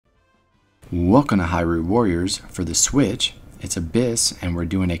Welcome to Hyrule Warriors. For the Switch, it's Abyss, and we're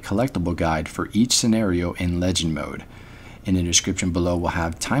doing a collectible guide for each scenario in Legend mode. In the description below, we'll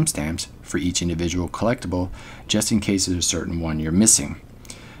have timestamps for each individual collectible, just in case there's a certain one you're missing.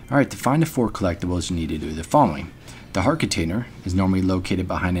 Alright, to find the 4 collectibles, you need to do the following. The heart container is normally located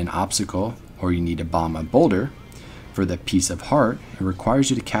behind an obstacle, or you need to bomb a boulder. For the piece of heart, it requires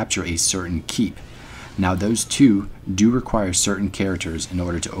you to capture a certain keep. Now those two do require certain characters in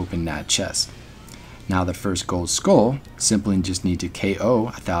order to open that chest. Now the first gold skull, simply just need to KO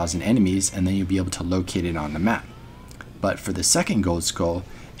 1,000 enemies and then you'll be able to locate it on the map. But for the second gold skull,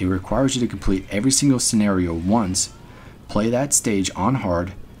 it requires you to complete every single scenario once, play that stage on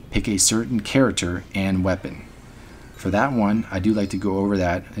hard, pick a certain character and weapon. For that one, I do like to go over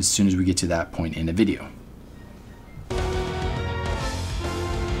that as soon as we get to that point in the video.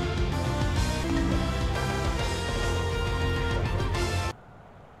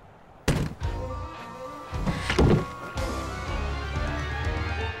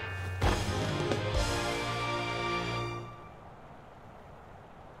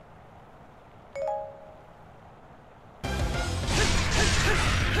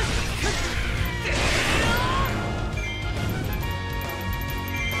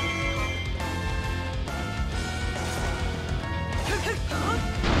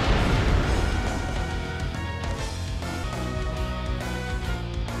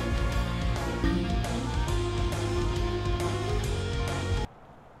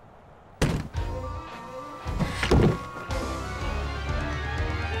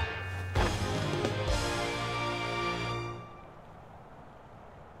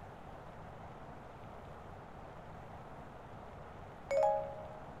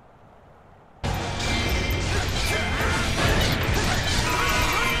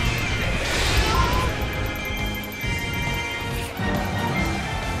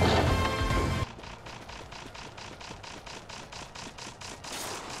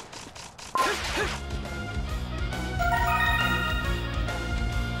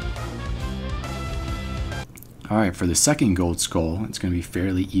 Alright, for the second gold skull, it's going to be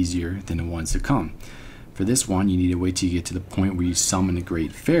fairly easier than the ones to come. For this one, you need to wait till you get to the point where you summon the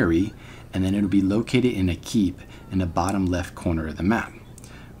Great Fairy, and then it'll be located in a keep in the bottom left corner of the map.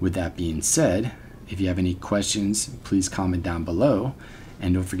 With that being said, if you have any questions, please comment down below,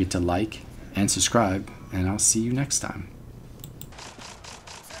 and don't forget to like and subscribe, and I'll see you next time.